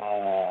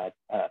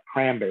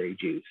cranberry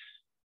juice.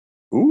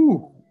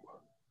 ooh,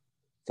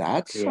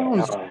 that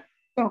Yeah,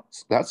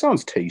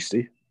 sounds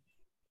tasty.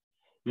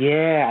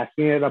 yeah. I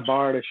seen it at a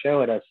bar at a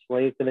show at a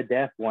Slave to the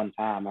Death one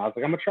time. I was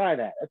like, I'm gonna try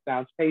that. That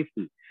sounds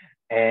tasty,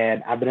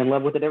 and I've been in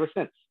love with it ever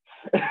since.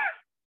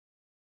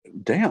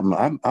 Damn,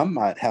 I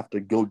might have to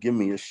go give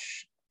me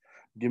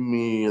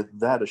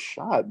that a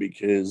shot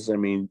because I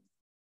mean,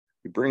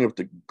 you bring up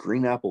the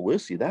green apple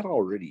whiskey, that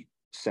already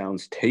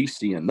sounds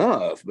tasty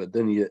enough, but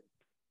then you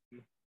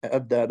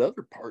add that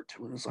other part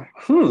to it. It's like,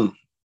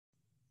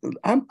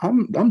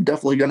 I'm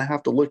definitely gonna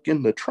have to look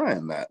into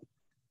trying that.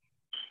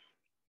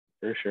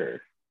 For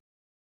sure.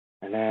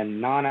 And then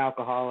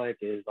non-alcoholic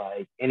is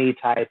like any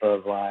type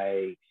of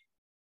like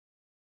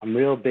I'm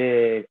real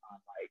big on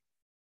like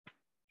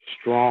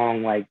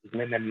strong like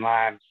lemon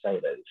lime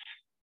sodas.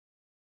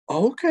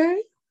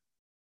 Okay,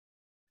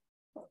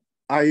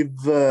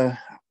 I've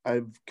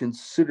I've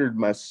considered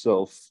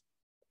myself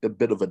a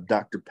bit of a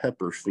Dr.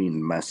 Pepper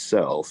fiend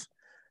myself.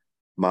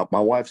 My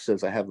wife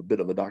says I have a bit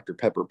of a Dr.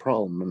 Pepper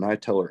problem, and I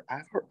tell her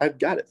I've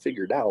got it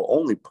figured out.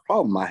 Only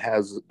problem I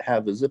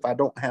have is if I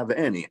don't have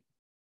any.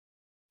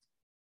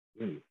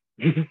 Mm.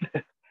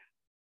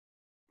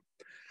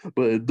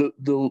 But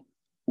the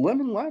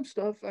lemon lime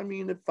stuff, I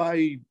mean, if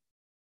I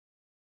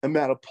am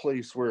at a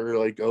place where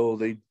like, oh,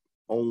 they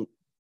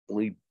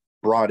only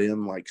brought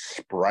in like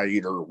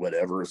Sprite or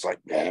whatever, it's like,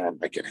 man,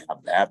 I can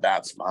have that.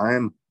 That's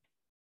fine.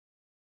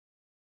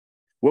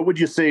 What would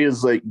you say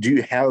is like, do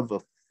you have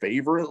a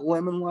favorite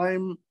lemon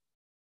lime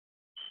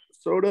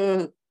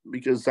soda?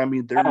 Because I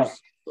mean, oh,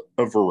 there's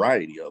a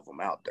variety of them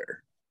out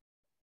there.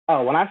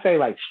 oh, when I say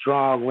like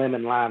strong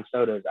lemon lime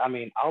sodas, I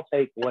mean I'll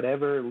take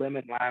whatever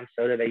lemon lime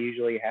soda they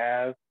usually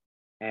have,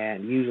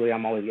 and usually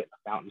I'm always getting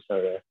a fountain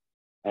soda.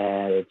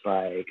 And it's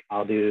like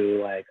I'll do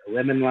like a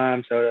lemon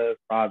lime soda,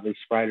 probably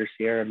Sprite or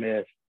Sierra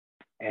Mist,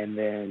 and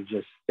then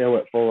just fill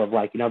it full of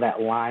like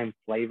that lime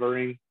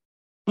flavoring.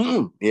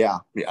 Yeah,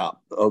 yeah.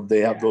 Oh, they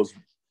have Yeah, those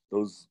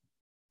those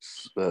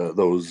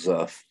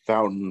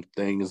fountain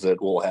things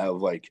that will have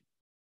like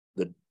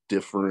the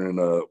different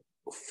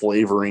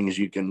flavorings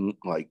you can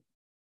like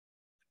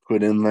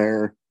put in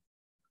there.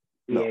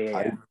 yeah, No, yeah,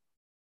 yeah.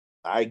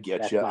 I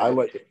get That's you. my I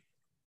like. go-to.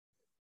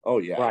 Oh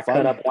yeah, Or I if cut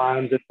I'm up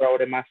limes and throw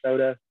it in my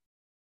soda.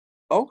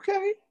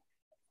 okay,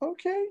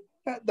 okay,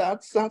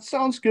 that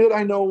sounds good.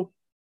 I know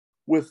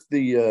with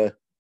the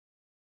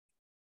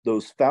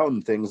those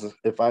fountain things,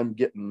 if I'm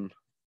getting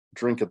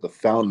drink at the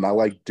fountain, I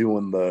like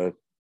doing the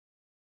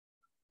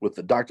with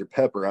the Dr.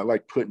 Pepper. I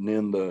like putting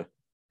in the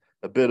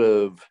a bit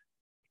of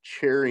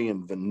cherry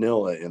and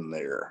vanilla in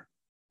there.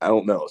 I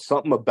don't know.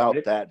 Something about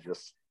that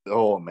just,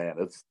 oh man,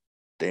 it's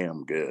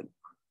damn good.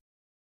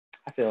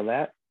 I feel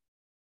that.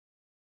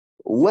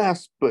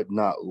 Last but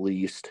not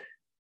least,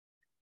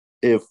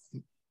 if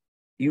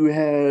you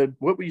had,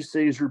 what would you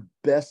say is your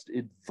best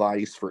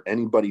advice for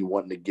anybody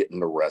wanting to get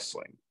into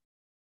wrestling?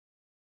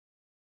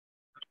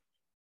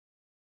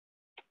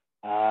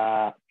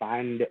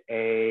 Find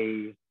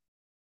a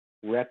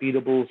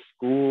reputable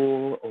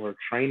school or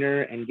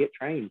trainer and get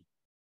trained.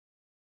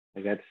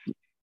 Like that's it's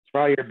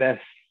probably your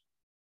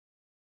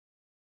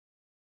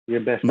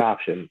best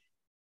option.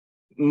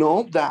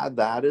 No,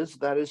 that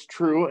is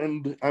true.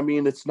 And I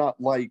mean, it's not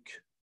like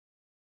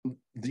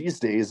these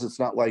days, it's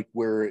not like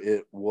where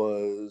it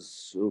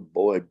was, oh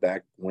boy,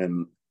 back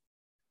when,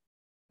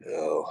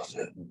 oh,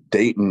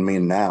 dating me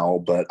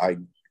now, but I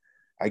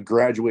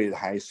graduated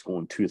high school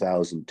in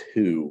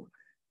 2002.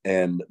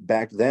 And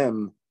back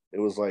then, it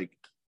was like,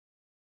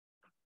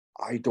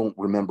 I don't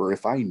remember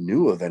if I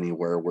knew of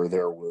anywhere where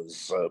there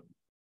was a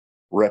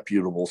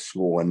reputable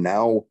school. And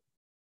now,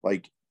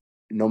 like,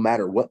 no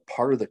matter what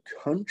part of the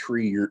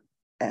country you're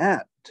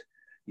at,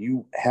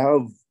 you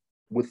have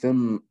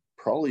within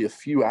probably a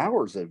few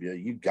hours of you,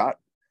 you got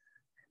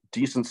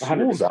decent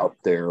schools 100%. out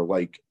there.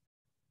 Like,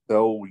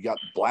 oh, we got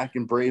Black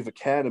and Brave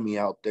Academy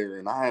out there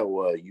in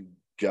Iowa. You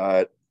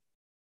got,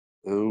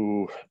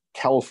 oh,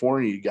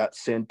 California, you got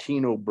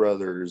Santino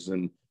Brothers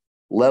and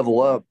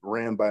Level Up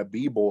ran by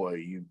B Boy.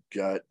 You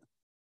got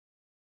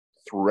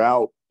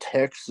throughout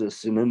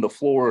Texas and into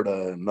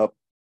Florida and up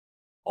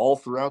all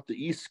throughout the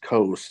East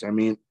Coast. I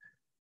mean,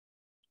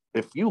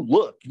 if you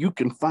look, you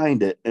can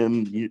find it.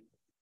 And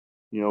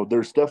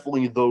there's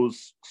definitely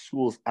those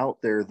schools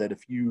out there that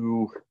if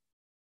you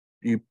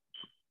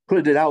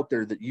put it out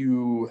there that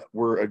you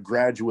were a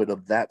graduate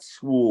of that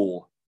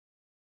school,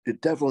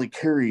 it definitely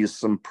carries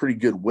some pretty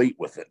good weight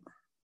with it.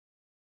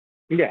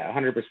 Yeah,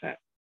 100%.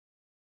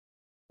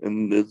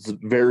 And it's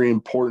very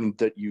important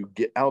that you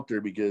get out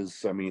there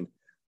because, I mean,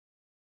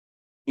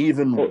 Well,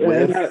 even and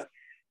with,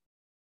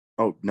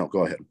 oh, no,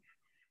 go ahead.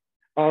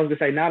 I was gonna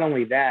say not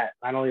only that,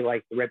 not only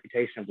like the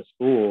reputation of the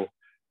school,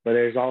 but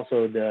there's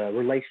also the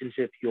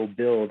relationships you'll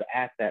build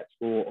at that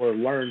school or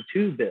learn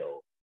to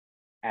build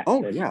at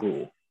Oh, the yeah.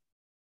 school.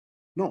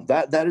 No,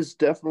 that is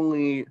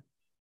definitely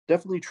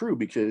true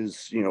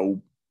because,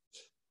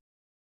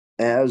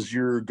 as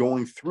you're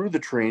going through the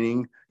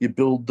training, you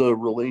build the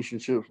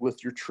relationships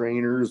with your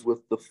trainers,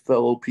 with the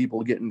fellow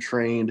people getting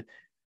trained.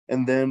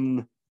 And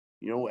then,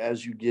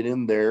 as you get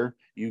in there,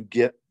 you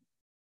get,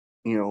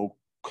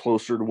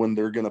 closer to when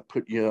they're going to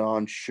put you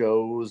on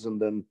shows.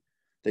 And then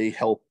they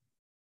help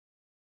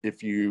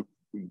if you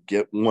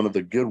get one of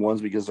the good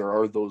ones, because there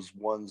are those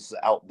ones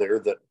out there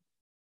that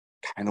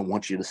kind of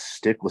want you to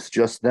stick with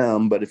just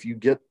them. But if you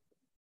get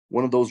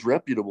one of those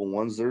reputable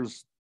ones,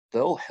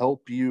 they'll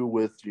help you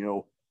with,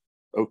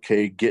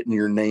 okay, getting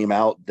your name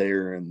out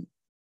there and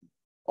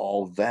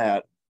all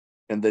that.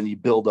 And then you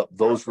build up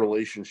those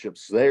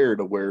relationships there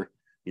to where,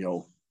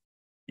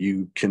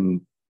 you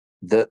can,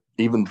 that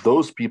even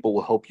those people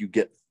will help you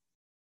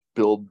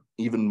build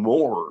even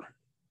more.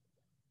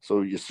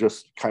 So it's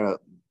just kind of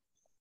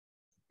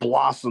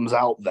blossoms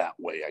out that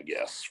way, I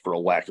guess, for a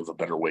lack of a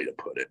better way to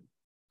put it.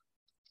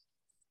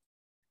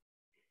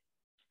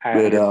 I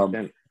But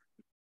 100%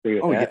 agree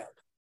with oh that. yeah,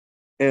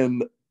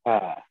 and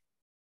Uh,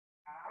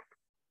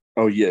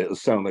 oh yeah, it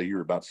sounded like you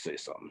were about to say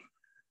something.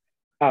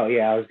 oh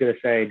yeah, I was gonna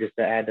say just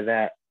to add to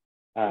that,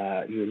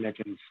 you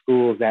mentioned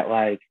schools that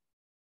like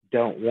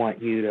don't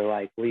want you to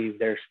like leave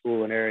their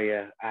school and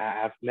area.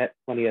 I've met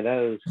plenty of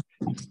those,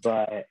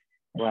 but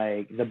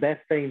like the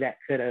best thing that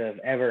could have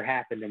ever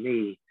happened to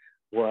me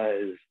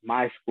was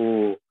my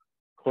school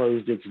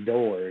closed its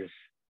doors.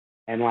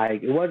 And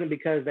like it wasn't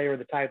because they were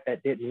the type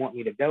that didn't want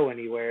me to go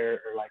anywhere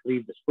or like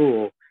leave the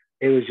school.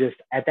 It was just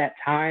at that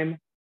time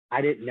I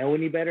didn't know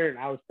any better and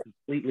I was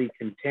completely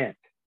content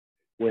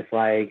with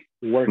like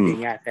Mm.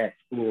 working at that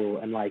school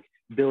and like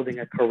building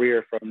a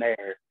career from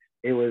there.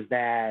 It was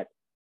that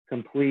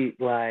complete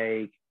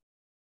like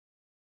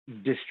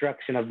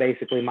destruction of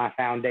basically my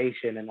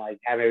foundation and like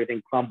have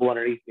everything crumble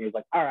underneath me. It's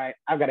like, all right,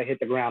 I've got to hit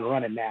the ground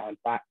running now and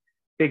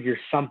figure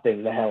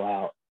something the hell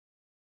out.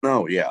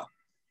 Oh yeah,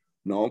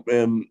 no,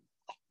 and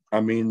I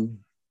mean,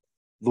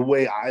 the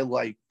way I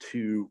like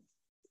to,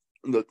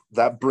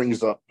 that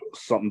brings up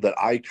something that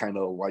I kind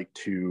of like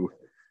to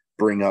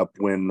bring up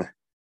when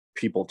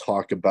people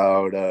talk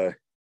about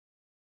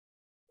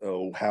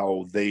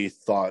how they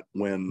thought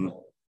when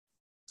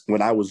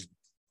I was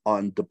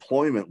on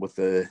deployment with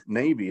the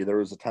Navy, there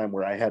was a time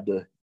where I had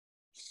to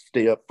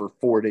stay up for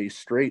 4 days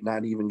straight,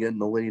 not even getting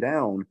to lay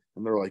down.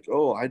 And they're like,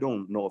 oh, I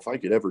don't know if I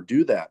could ever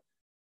do that.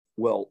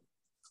 Well,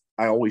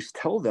 I always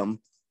tell them,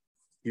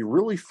 you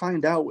really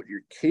find out what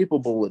you're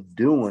capable of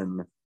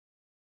doing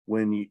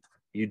when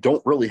you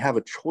don't really have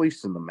a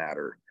choice in the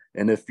matter.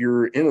 And if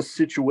you're in a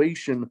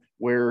situation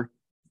where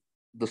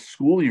the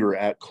school you're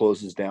at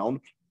closes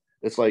down,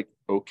 it's like,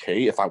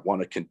 okay, if I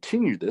want to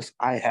continue this,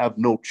 I have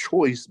no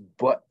choice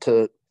but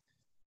to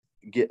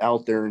get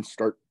out there and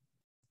start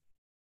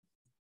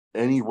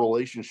any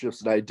relationships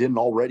that I didn't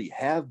already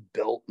have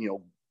built,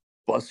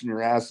 busting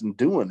your ass and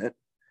doing it.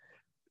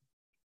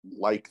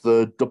 Like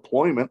the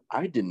deployment,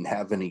 I didn't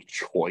have any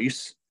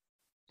choice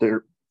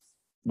there.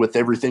 With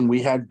everything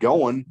we had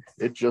going,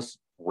 it just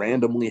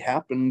randomly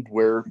happened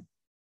where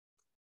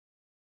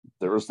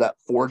there was that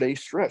 4-day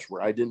stretch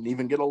where I didn't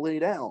even get to lay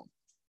down.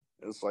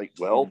 It's like,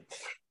 well,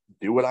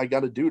 do what I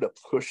got to do to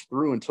push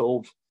through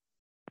until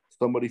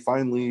somebody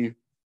finally,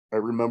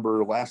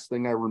 last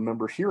thing I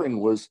remember hearing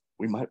was,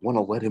 we might want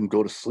to let him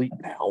go to sleep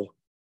now.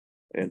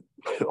 And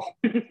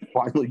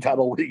finally got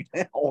to lay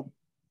down.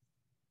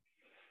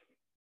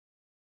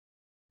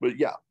 But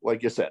yeah,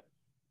 like I said,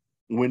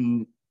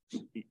 when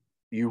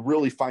you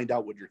really find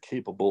out what you're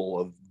capable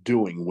of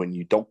doing when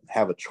you don't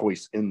have a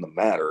choice in the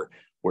matter,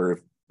 where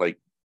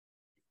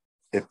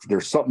if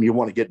there's something you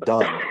want to get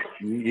done,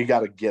 you got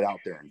to get out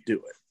there and do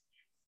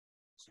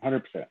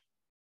it.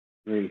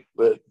 100%.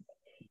 But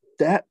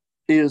that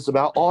is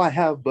about all I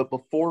have. But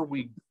before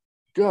we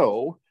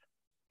go,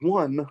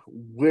 one,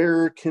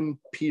 where can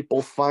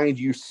people find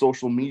you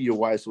social media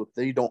wise? So if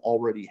they don't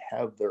already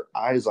have their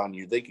eyes on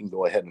you, they can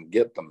go ahead and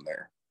get them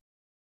there.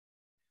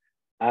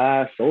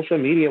 Social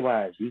media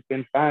wise, you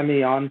can find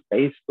me on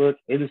Facebook,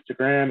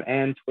 Instagram,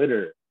 and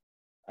Twitter.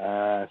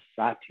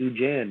 Satu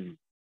Jinn.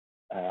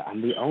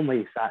 I'm the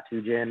only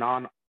Satu Jinn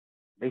on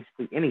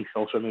basically any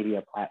social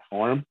media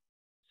platform.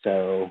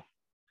 So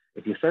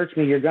if you search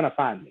me, you're going to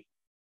find me.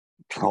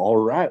 All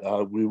right.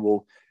 We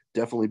will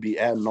definitely be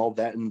adding all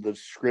that in the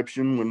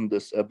description when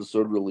this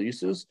episode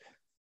releases.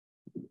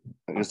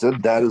 Like I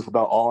said, that is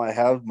about all I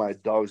have. My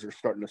dogs are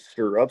starting to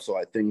stir up, so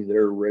I think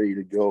they're ready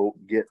to go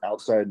get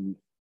outside and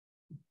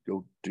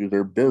go do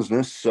their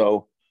business.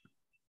 So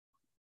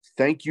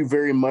thank you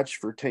very much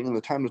for taking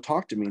the time to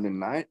talk to me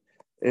tonight.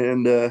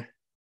 And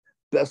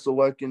best of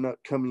luck in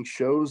upcoming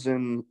shows,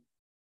 and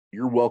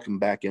you're welcome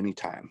back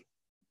anytime.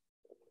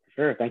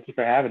 Sure. Thank you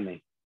for having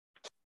me.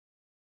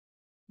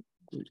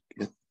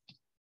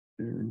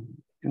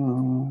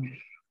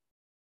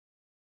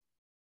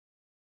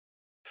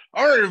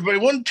 All right, everybody.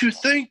 Want to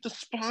thank the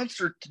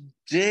sponsor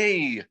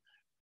today,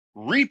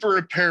 Reaper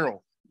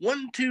Apparel.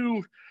 Want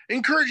to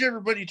encourage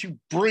everybody to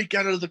break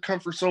out of the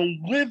comfort zone,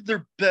 live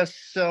their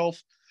best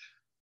self,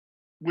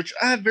 which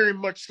I very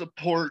much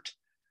support.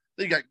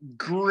 They got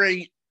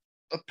great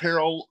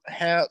apparel,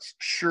 hats,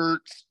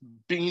 shirts,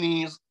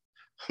 beanies,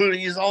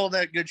 hoodies, all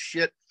that good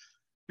shit.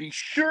 Be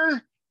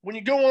sure when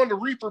you go on to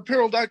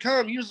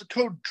reaperapparel.com, use the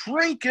code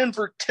DRINKIN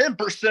for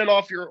 10%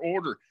 off your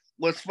order.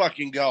 Let's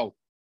fucking go.